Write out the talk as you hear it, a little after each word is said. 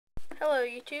Hello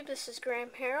YouTube, this is Graham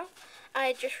Harrell.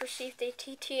 I just received a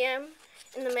TTM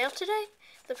in the mail today.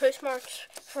 The postmark's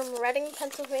from Reading,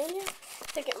 Pennsylvania.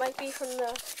 I think it might be from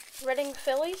the Reading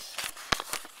Phillies.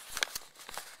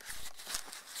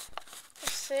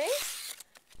 Let's see.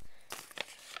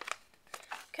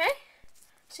 Okay,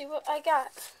 see what I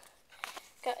got.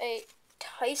 Got a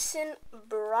Tyson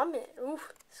Brummett. Ooh,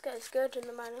 this guy's good in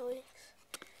the minor leagues.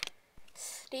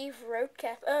 Steve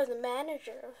Roadcap, the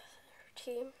manager of our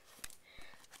team.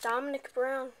 Dominic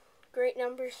Brown, great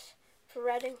numbers for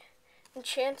Reading. And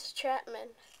Chance Chapman.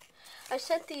 I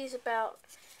sent these about,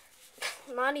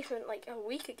 not even like a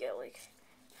week ago, like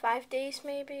 5 days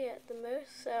maybe at the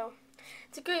most. So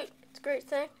it's a great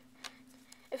thing.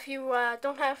 If you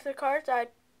don't have the cards, I'd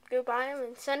go buy them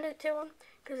and send it to them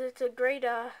because it's a great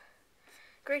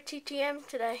TTM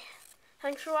today.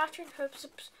 Thanks for watching.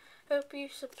 Hope you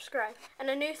subscribe. And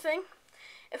a new thing,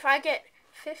 if I get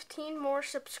 15 more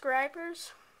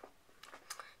subscribers,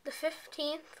 the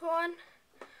 15th one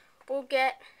will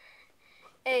get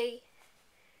a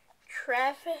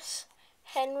Travis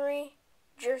Henry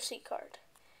jersey card.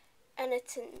 And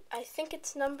I think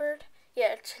it's numbered.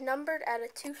 Yeah, it's numbered at a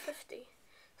 250.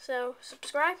 So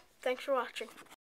subscribe. Thanks for watching.